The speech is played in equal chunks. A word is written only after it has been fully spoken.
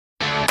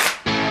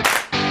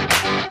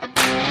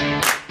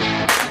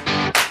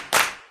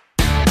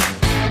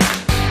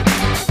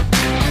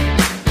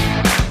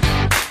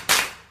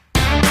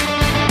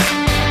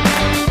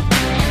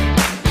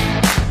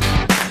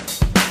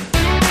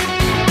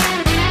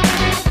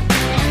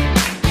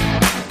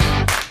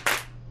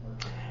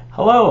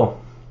Hello.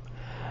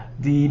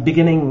 The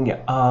beginning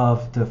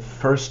of the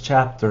first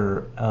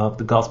chapter of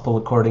the Gospel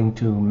according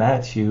to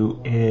Matthew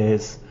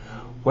is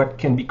what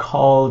can be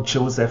called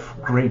Joseph's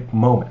great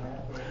moment,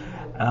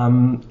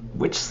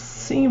 which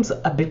seems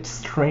a bit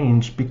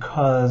strange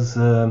because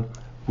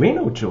we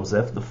know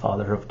Joseph, the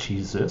father of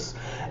Jesus,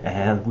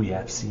 and we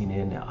have seen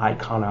in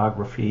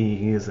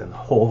iconographies and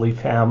Holy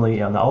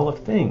Family and all of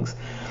things.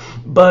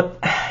 But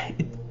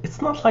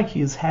it's not like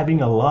he's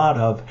having a lot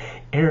of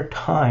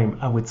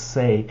airtime, I would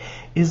say.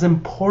 Is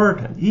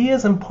important. He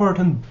is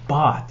important,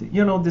 but,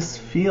 this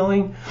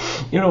feeling,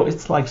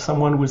 it's like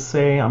someone would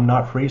say, I'm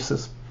not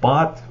racist,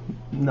 but,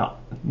 no,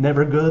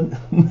 never good,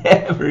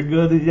 never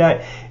good.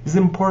 Yeah, it's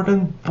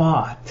important,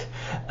 but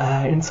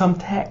in some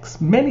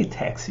texts, many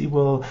texts, he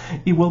will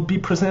be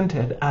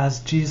presented as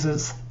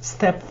Jesus'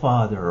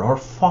 stepfather or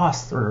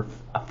foster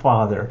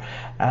father,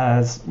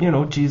 as,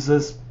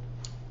 Jesus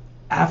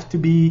have to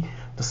be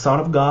the Son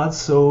of God,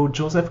 so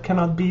Joseph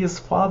cannot be his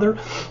father.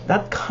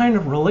 That kind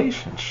of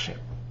relationship.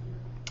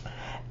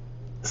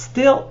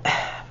 Still,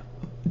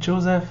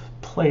 Joseph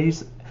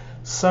plays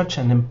such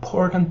an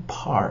important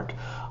part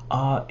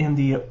in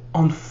the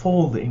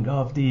unfolding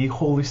of the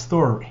Holy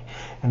Story,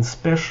 and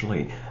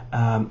especially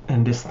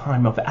in this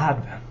time of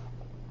Advent.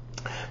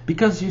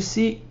 Because you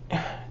see,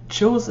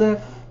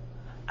 Joseph,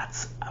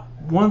 at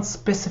one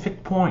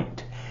specific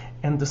point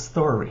in the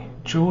story,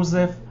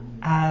 Joseph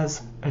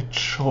has a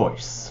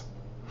choice.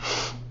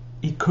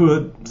 He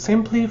could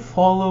simply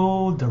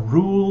follow the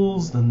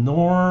rules, the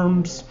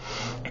norms,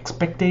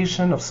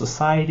 expectation of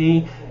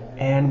society,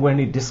 and when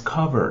he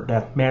discovered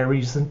that Mary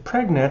isn't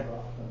pregnant,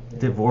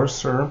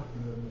 divorce her.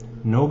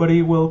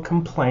 Nobody will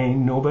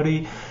complain.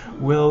 Nobody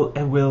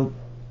will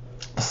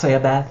say a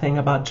bad thing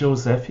about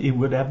Joseph. He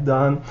would have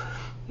done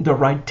the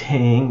right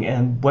thing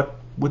and what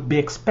would be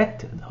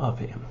expected of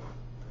him.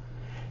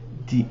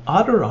 The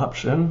other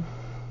option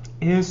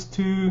is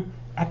to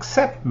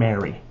accept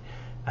Mary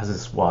as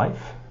his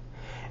wife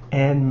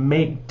and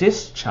make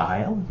this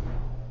child,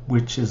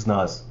 which is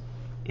not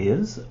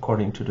his,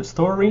 according to the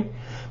story,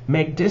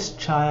 make this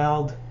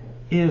child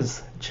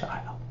his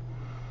child.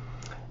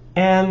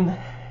 And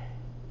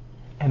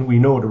we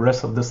know the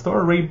rest of the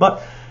story,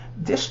 but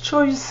this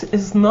choice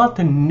is not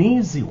an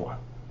easy one.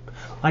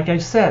 Like I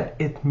said,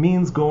 it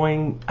means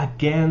going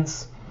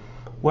against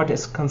what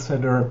is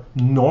considered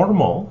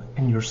normal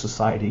in your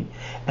society,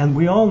 and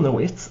we all know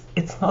it's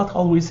not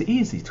always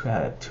easy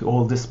to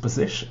hold this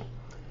position.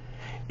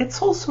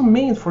 It's also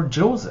mean for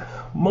Joseph,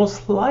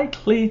 most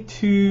likely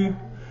to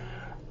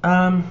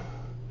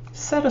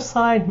set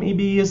aside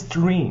maybe his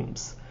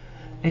dreams,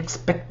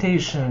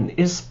 expectation,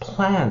 his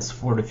plans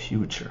for the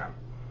future.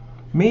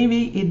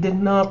 Maybe he did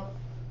not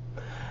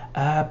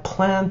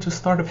plan to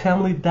start a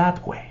family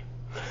that way,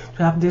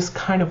 to have this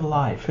kind of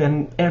life,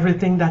 and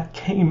everything that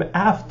came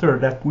after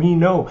that we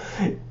know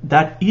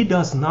that he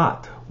does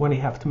not when he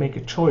have to make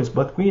a choice,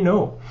 but we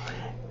know.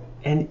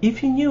 And if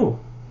he knew,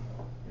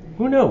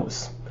 who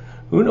knows?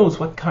 Who knows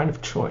what kind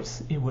of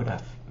choice he would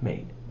have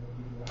made?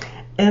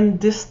 And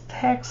this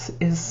text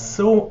is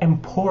so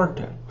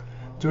important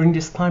during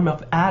this time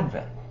of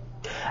Advent.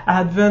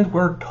 Advent,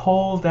 we're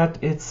told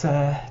that it's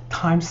a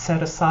time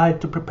set aside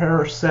to prepare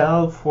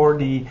ourselves for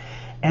the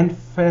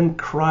infant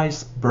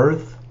Christ's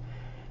birth.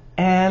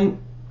 And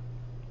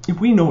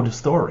we know the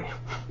story.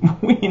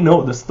 We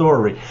know the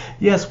story.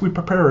 Yes, we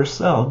prepare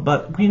ourselves,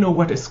 but we know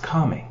what is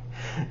coming.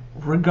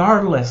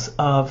 Regardless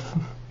of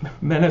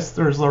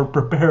ministers are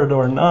prepared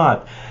or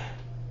not,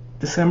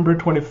 December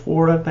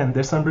 24th and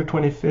December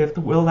 25th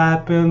will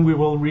happen. We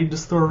will read the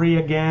story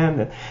again.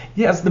 And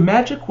yes, the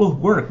magic will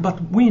work, but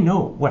we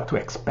know what to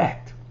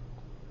expect.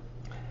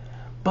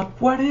 But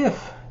what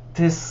if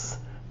this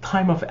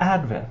time of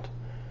Advent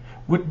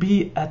would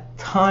be a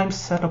time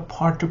set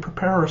apart to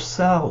prepare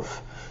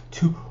ourselves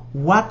to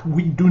what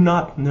we do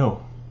not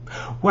know,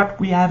 what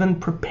we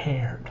haven't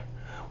prepared,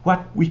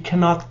 what we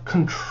cannot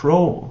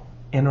control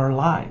in our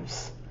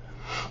lives,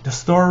 the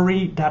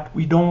story that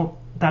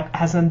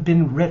hasn't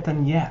been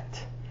written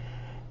yet.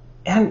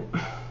 And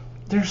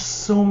there's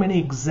so many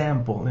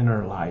examples in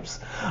our lives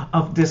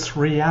of this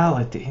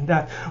reality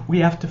that we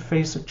have to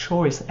face a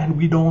choice and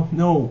we don't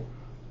know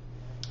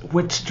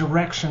which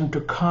direction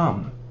to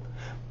come.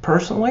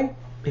 Personally,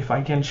 if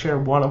I can share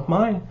one of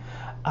mine,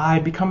 I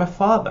become a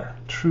father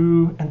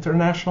through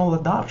international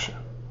adoption.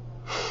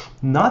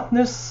 Not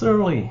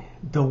necessarily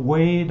the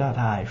way that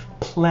I've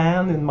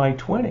planned in my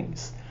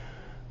 20s,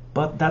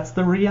 but that's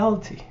the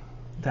reality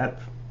that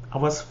I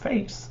was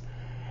faced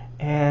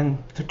and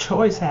the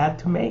choice I had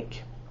to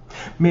make.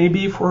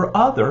 Maybe for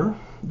other,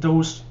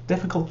 those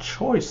difficult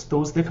choice,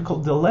 those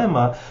difficult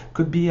dilemma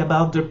could be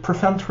about the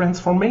profound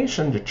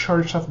transformation the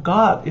Church of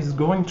God is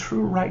going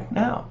through right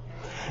now.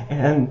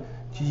 And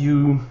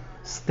you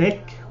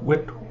stick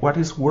with what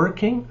is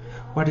working,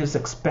 what is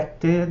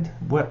expected,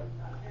 what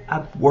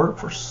had worked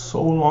for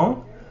so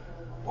long,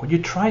 or you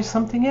try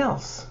something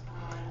else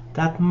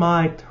that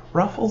might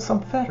ruffle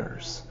some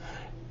feathers,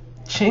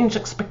 change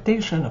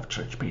expectation of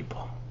church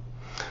people.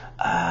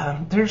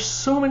 There's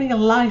so many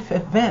life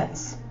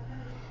events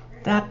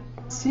that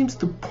seems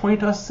to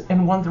point us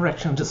in one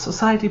direction. The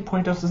society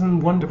points us in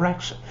one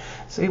direction.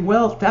 Say,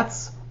 well,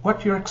 that's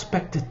what you're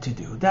expected to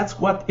do. That's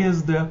what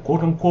is the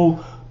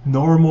quote-unquote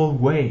normal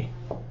way.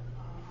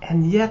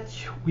 And yet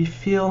we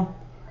feel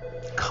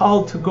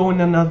called to go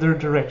in another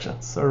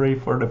direction. Sorry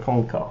for the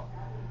phone call.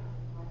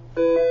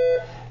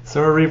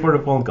 Sorry for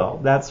the phone call.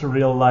 That's a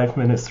real life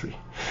ministry.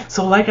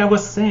 So like I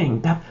was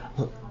saying, that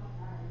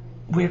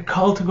we're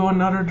called to go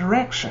another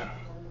direction.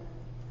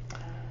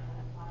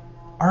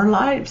 Our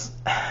lives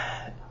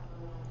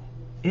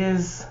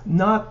is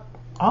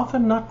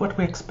often not what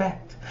we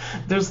expect.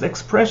 There's the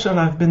expression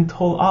I've been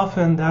told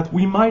often that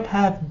we might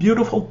have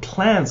beautiful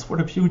plans for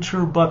the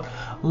future, but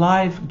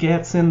life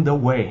gets in the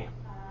way.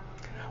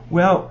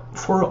 Well,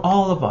 for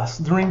all of us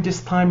during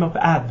this time of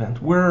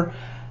Advent, we're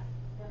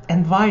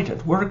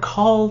invited, we're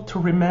called to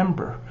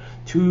remember,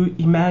 to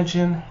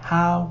imagine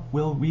how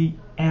will we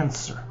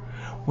answer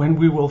when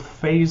we will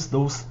face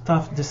those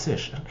tough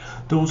decisions,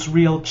 those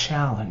real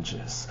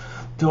challenges,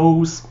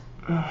 those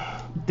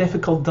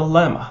difficult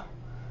dilemma.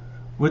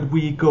 Would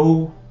we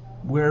go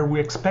where we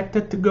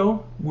expected to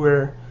go,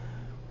 where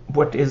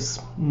what is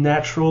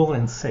natural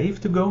and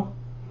safe to go,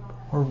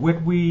 or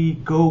would we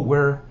go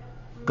where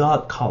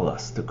God called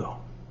us to go?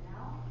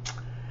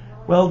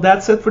 Well,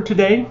 that's it for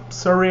today.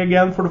 Sorry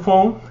again for the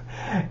phone.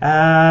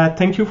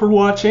 Thank you for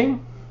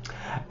watching.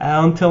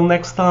 Until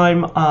next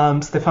time, I'm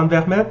Stéphane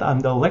Vermette.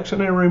 I'm the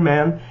lectionary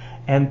man,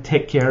 and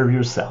take care of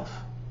yourself.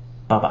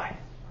 Bye-bye.